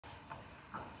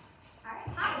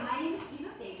my name is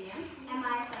Eva Fabian, and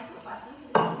my central question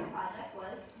for the senior project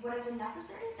was, what are the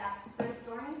necessary steps for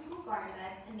restoring school garden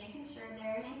beds and making sure they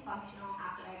remain functional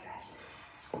after I graduate?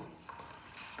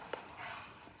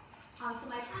 So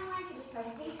my timeline for this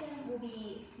presentation will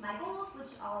be my goals,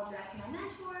 which I'll address my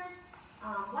mentors,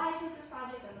 why I chose this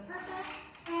project and the purpose,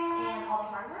 and all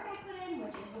the hard work I put in,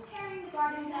 which is repairing the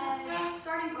garden beds,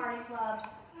 starting garden club,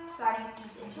 starting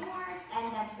seeds indoors,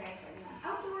 and then transferring them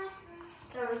outdoors.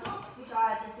 The results, which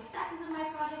are the successes of my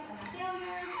project and the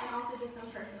failures, and also just some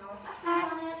personal reflections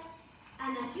on it, and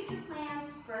then future plans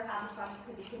for how this project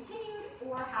could be continued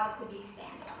or how it could be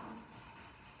expanded on.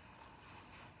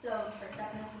 So the first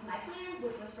step in this is my plan,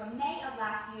 which was from May of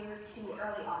last year to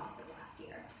early August of last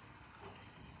year.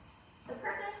 The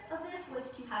purpose of this was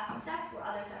to have success where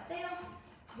others have failed,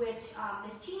 which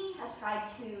Ms. Cheney has tried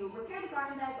to repair the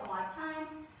garden beds a lot of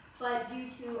times, but due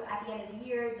to, at the end of the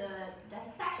year, the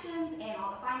dissections and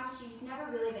all the finals, she's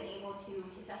never really been able to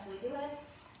successfully do it.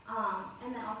 And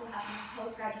then also have some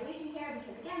post-graduation care,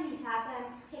 because again, these have been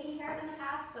taken care of in the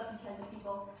past, but because of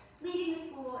people leaving the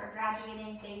school or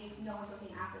graduating, no one's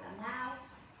looking after them now.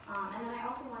 And then I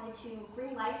also wanted to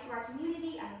bring life to our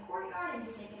community and the courtyard and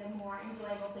just make it a more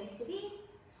enjoyable place to be.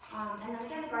 And then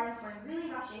again, the gardens were in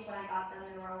really rough shape when I got them.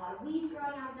 There were a lot of weeds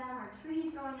growing out of them, or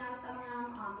trees growing out of some of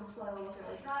them. The soil was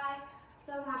really dry,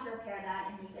 so I wanted to repair that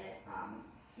and make it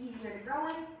easier to grow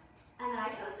in. And then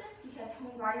I chose this because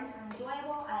home gardens are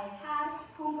enjoyable. I've had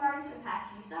home gardens for the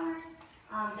past few summers.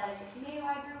 That is a tomato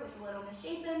I grew. It's a little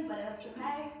misshapen, but it looks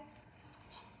okay.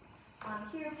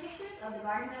 Here are pictures of the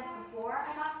garden beds before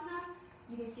I got to them.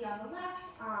 You can see on the left,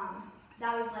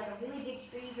 that was like a really big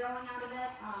tree growing out of it.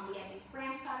 We had these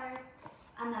branch cutters.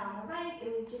 And then on the right,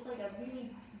 it was just like a really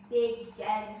big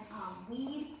dead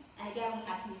weed. And again, we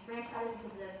had to use branch cutters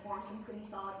because it formed some pretty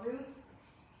solid roots.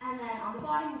 And then on the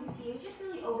bottom, you can see it was just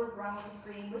really overgrown with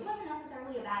green, which wasn't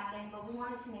necessarily a bad thing, but we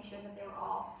wanted to make sure that they were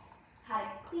all had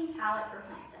a clean palette for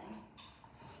planting.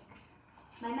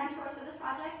 My mentors for this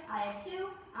project, I had two.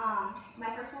 My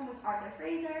first one was Arthur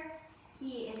Fraser.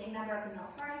 He is a member of the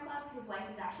Mills Garden Club. His wife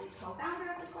is actually co-founder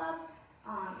of the club.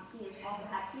 He has also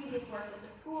had previous work with the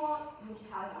school, which is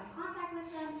how I got in contact with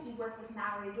him. He worked with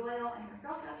Mallory Doyle and her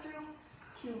Girl Scout troop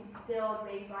to build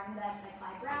raised garden beds at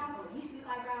Clyde Brown, or it used to be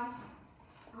Clyde Brown.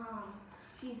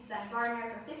 He's been a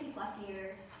gardener for 50 plus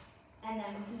years, and then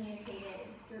we communicated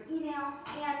through email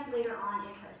and later on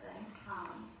in person.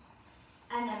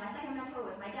 And then my second mentor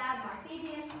was my dad, Mark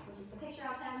Fabian, which is the picture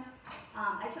of him.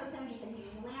 I chose him because he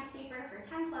was a landscaper for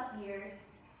 10 plus years,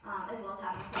 as well as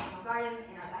having a personal garden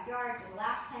in our backyard for the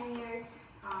last 10 years.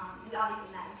 We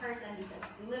obviously met in person because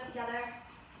we lived together.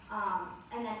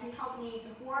 And then he helped me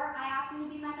before I asked him to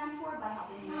be my mentor by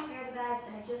helping me repair the beds,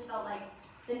 and it just felt like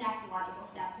the next logical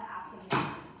step to ask him to be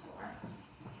my mentor.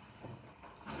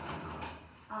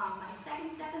 My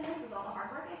second step in this was all the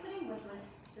hard work I put in, which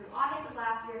was through August of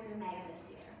last year through May of this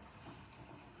year.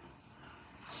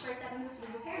 First step in this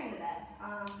was repairing the beds.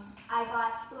 I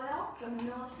got soil from the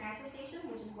Mills transfer station,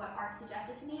 which is what Art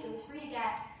suggested to me. It was free to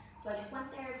get, so I just went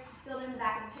there, filled it in the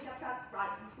back of the pickup truck,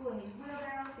 brought it to the school, and used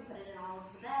wheelbarrows to put it in all of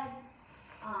the beds.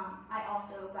 I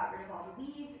also got rid of all the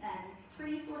weeds and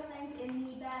tree sort of things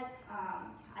in the beds.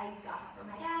 I got help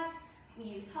from my dad.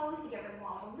 We used hose to get rid of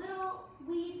all the little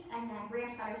weeds, and then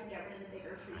branch cutters to get rid of the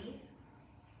bigger trees.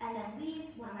 And then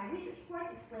leaves, one of my research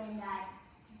reports explained that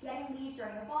getting leaves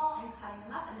during the fall and cutting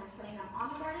them up and then putting them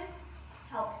on the garden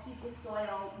help keep the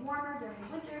soil warmer during the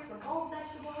winter for bulb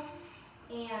vegetables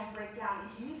and break down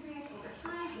into nutrients over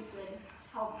time, which would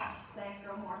help plants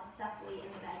grow more successfully in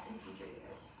the beds in future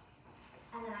years.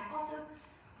 And then I also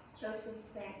chose to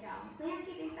plant down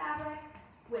landscaping fabric,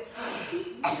 which helps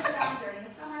keep weeds down during the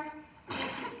summer and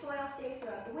keep soil safe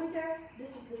throughout the winter.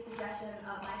 This was the suggestion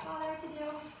of my father to do,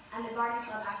 and the garden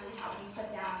club actually helped me put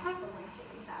down the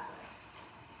landscaping fabric.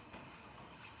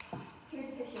 Here's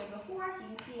a picture of before, so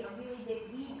you can see a really big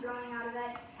weed growing out of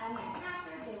it, and then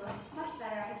after, they look much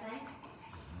better, I think.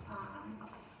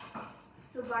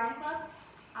 So garden club,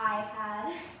 I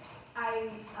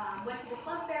went to the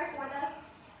club fair for this.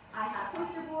 I had a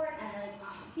poster board and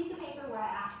a piece of paper where I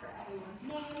asked for everyone's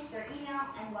name, their email,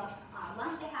 and what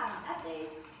lunch they had on F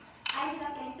days. I ended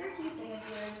up getting 13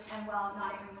 signatures, and while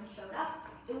not everyone showed up,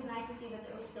 it was nice to see that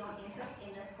there was still an interest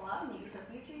in this club, maybe for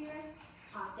future years.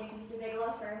 Thank you, Mr.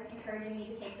 Bigelow, for encouraging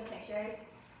me to take the pictures.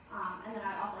 And then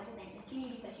I'd also like to thank Ms.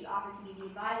 Cheney because she offered to be the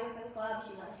advisor for the club.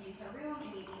 She let us use her room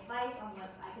and gave me advice on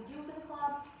what I could do for the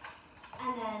club.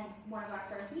 And then one of our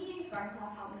first meetings, Garden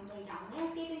Club helped me lay down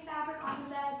landscaping fabric on the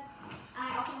beds. And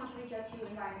I also want to reach out to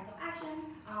Environmental Action.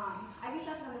 I reached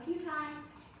out to them a few times,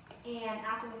 and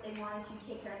asked them if they wanted to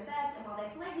take care of the beds, and while they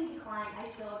politely declined, I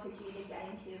still appreciated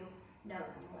getting to know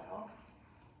them a little.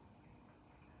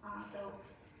 So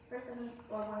first thing,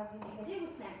 or one of the things I did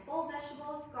was plant bulb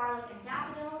vegetables, garlic, and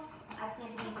daffodils. I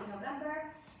planted these in November,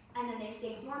 and then they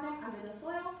stayed dormant under the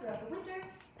soil throughout the winter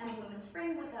and bloom in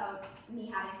spring without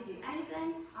me having to do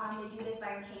anything. They do this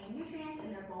by retaining nutrients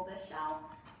in their bulbous shell,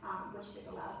 which just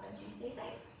allows them to stay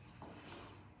safe.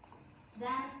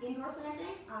 Then indoor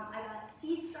planting, I got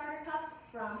seed starter cups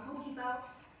from Home Depot,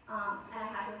 and I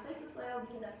had to replace the soil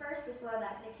because at first the soil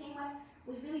that they came with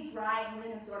was really dry and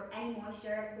wouldn't absorb any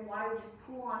moisture. The water would just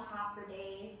pool on top for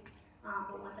days.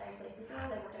 But once I replaced the soil,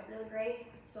 they worked out really great.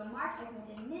 So in March, I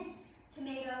planted mint,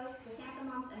 tomatoes,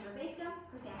 chrysanthemums, and rubescum.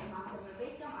 Chrysanthemums and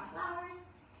rubescum are flowers.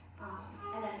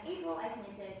 And then in April, I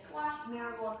planted squash,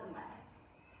 marigolds, and lettuce.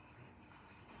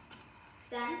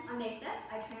 Then on May 5th,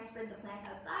 I transferred the plants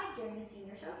outside during the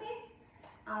senior showcase.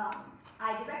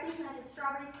 I directly planted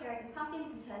strawberries, carrots, and pumpkins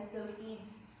because those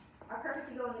seeds are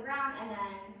perfect to go in the ground and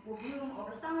then will bloom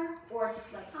over summer, or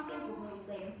like pumpkins will bloom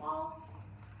late in fall.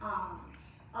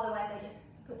 Otherwise, I just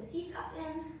put the seed cups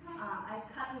in. I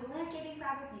cut through the landscaping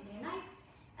fabric using a knife,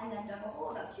 and then dug a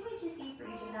hole about 2 inches deep for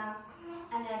each of them,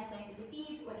 and then planted the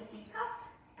seeds or the seed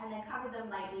cups, and then covered them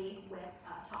lightly with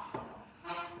topsoil.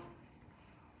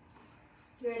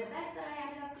 Here are the beds that I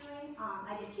ended up doing.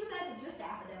 I did 2 beds of just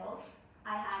daffodils.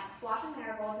 I had squash and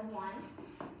marigolds in one,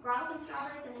 garlic and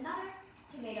strawberries in another,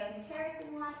 tomatoes and carrots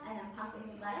in one, and then pumpkins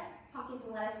and lettuce. Pumpkins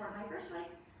and lettuce weren't my first choice,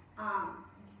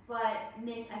 but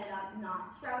mint ended up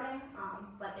not sprouting,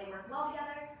 but they work well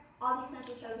together. All these plants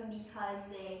were chosen because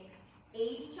they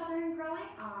aid each other in growing,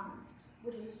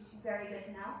 which is very good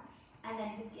to know. And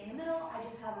then you can see in the middle, I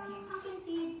just have a few pumpkin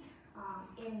seeds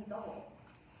in the hole.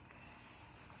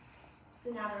 So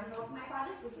now the results of my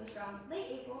project, which was from late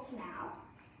April to now,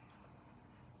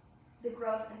 the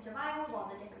growth and survival of all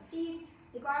the different seeds.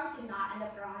 The garlic did not end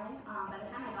up growing. By the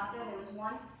time I got there was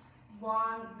one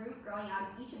long root growing out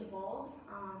of each of the bulbs,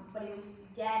 but it was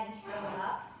dead and shriveled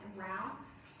up and brown.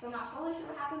 So I'm not totally sure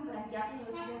what happened, but I'm guessing it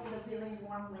was because of the really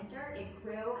warm winter. It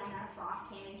grew and then a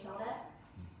frost came and killed it.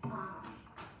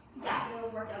 Daffodils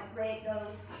worked out great.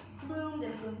 Those bloomed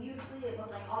and bloomed beautifully. It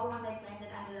looked like all the ones I planted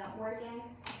ended up working.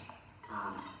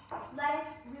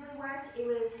 Lettuce really worked. It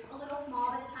was a little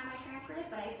small by the time I transferred it,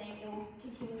 but I think it will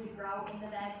continue to grow in the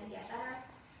beds and get better.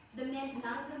 The mint,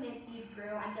 none of the mint seeds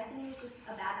grew. I'm guessing it was just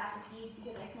a bad batch of seeds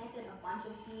because I planted a bunch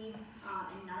of seeds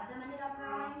and none of them ended up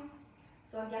growing.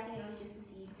 So I'm guessing it was just the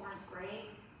seeds weren't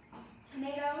great.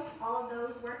 Tomatoes, all of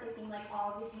those worked. It seemed like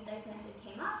all of the seeds I planted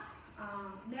came up.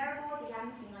 Marigolds,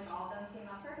 again, seemed like all of them came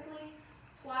up perfectly.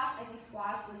 Squash, I think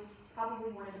squash was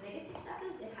probably one of the biggest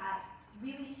successes. It had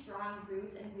really strong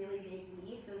roots and really big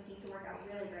leaves, so it seemed to work out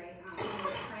really great.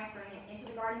 Transferring it into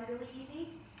the garden really easy.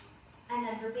 And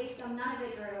then rubescum, none of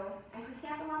it grew. And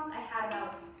chrysanthemums, I had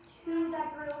about 2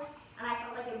 that grew, and I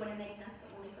felt like it wouldn't make sense to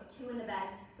only put 2 in the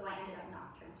beds, so I ended up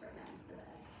not transferring them into the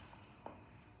beds.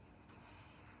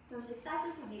 Some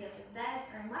successes would be that the beds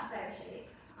are in much better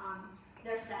shape.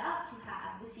 They're set up to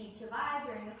have the seeds survive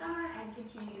during the summer and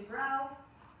continue to grow.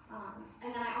 And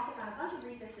then I also found a bunch of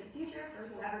research for the future for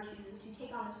whoever chooses to take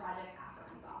on this project after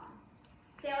I'm gone.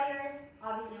 Failures,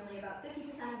 obviously only about 50%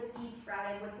 of the seeds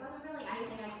sprouted, which wasn't really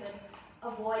anything I could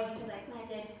avoid because I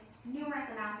planted numerous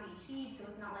amounts of each seed, so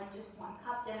it's not like just 1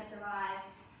 cup didn't survive.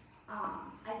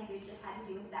 I think it just had to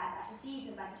do with a bad batch of seeds,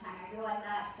 and by the time I realized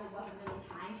that, there wasn't really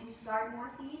time to start more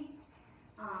seeds.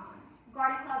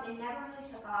 Garden club, it never really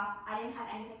took off. I didn't have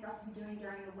anything for us to be doing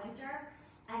during the winter.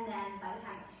 And then by the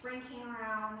time the spring came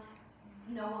around,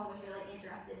 no one was really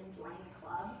interested in joining the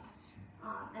club.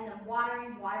 And then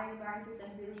watering the gardens has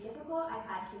been really difficult. I've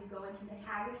had to go into Miss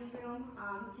Haggerty's room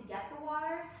to get the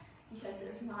water because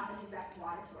there's not a direct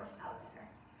water source out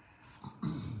there.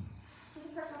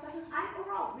 Just a personal question. I'm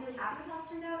overall really happy with how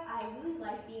it's turned out. I really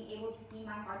like being able to see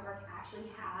my hard work actually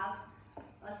have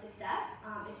a success.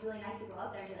 It's really nice to go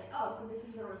out there and be like, oh, so this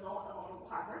is the result of all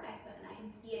the hard work I put in. I can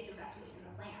see it directly in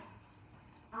the plants.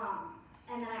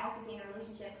 And then I also gained a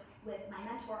relationship with my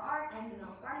mentor, Art, and the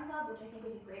Mills Garden Club, which I think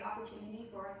was a great opportunity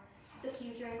for the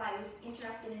future. If I was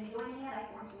interested in joining it, I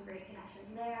formed some great connections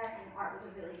there, and Art was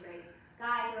a really great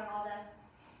guide throughout all this.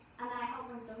 And then I helped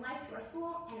bring some life to our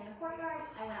school, and in the courtyards,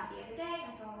 I went out the other day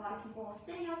and saw a lot of people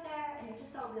sitting out there, and it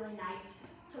just felt really nice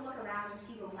to look around and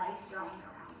see the life growing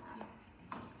around them.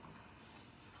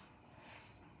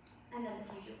 And then the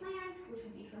future plans, which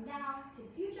would be from now to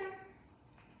the future.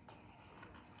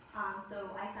 So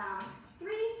I found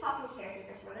 3 possible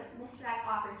caretakers for this. Ms. Streck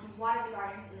offered to water the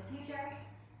gardens in the future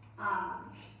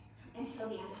until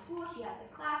the end of school. She has a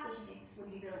class that she thinks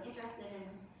would be really interested in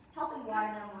helping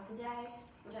water them once a day,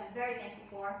 which I'm very thankful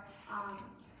for.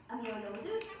 Amelia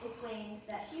Jesus explained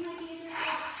that she might be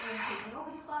interested in taking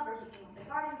over the club or taking over the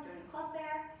gardens during the club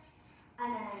fair.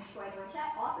 And then Troy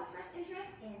Blanchett also expressed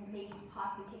interest in maybe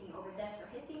possibly taking over this for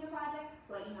his senior project.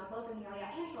 So I emailed both Amelia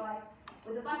and Troy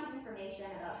with a bunch of information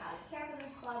about how to care for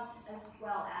the clubs, as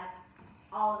well as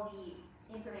all of the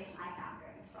information I found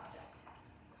during this project.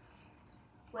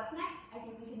 What's next? I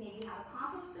think we could maybe have a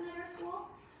compost bin at our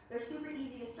school. They're super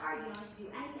easy to start. You don't have to do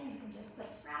anything. You can just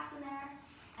put scraps in there,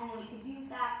 and then we could use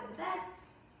that for the beds.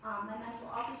 My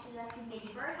mentor also suggested maybe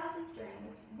birdhouses during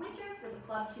the winter for the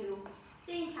club to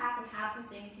stay intact and have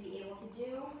something to be able to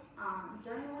do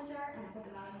during the winter, and then put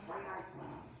them out in the courtyards.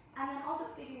 And then also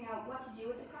figuring out what to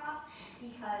do with the crops,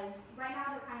 because right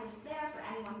now they're kind of just there for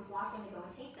anyone who wants them to go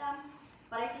and take them.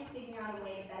 But I think figuring out a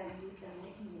way to better use them in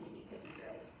the community could be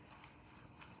great.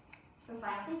 Some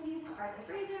final thank yous to Arthur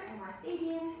Fraser and Mark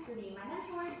Fabian for being my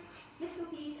mentors, Miss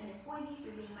Copese and Miss Boise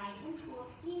for being my in-school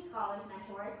STEAM Scholars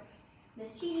mentors,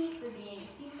 Miss Cheney for being a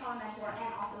STEAM Scholar mentor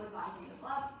and also advising the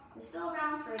club, Miss Phil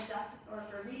Brown for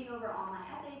reading over all my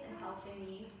essays and helping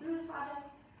me through this project,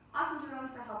 Austin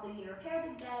Jerome for helping me repair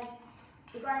the beds,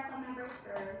 the garden club members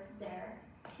for their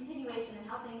continuation and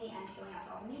helping me and showing up to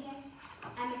all the meetings,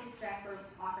 and Mrs. Streck for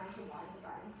offering to water the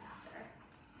gardens.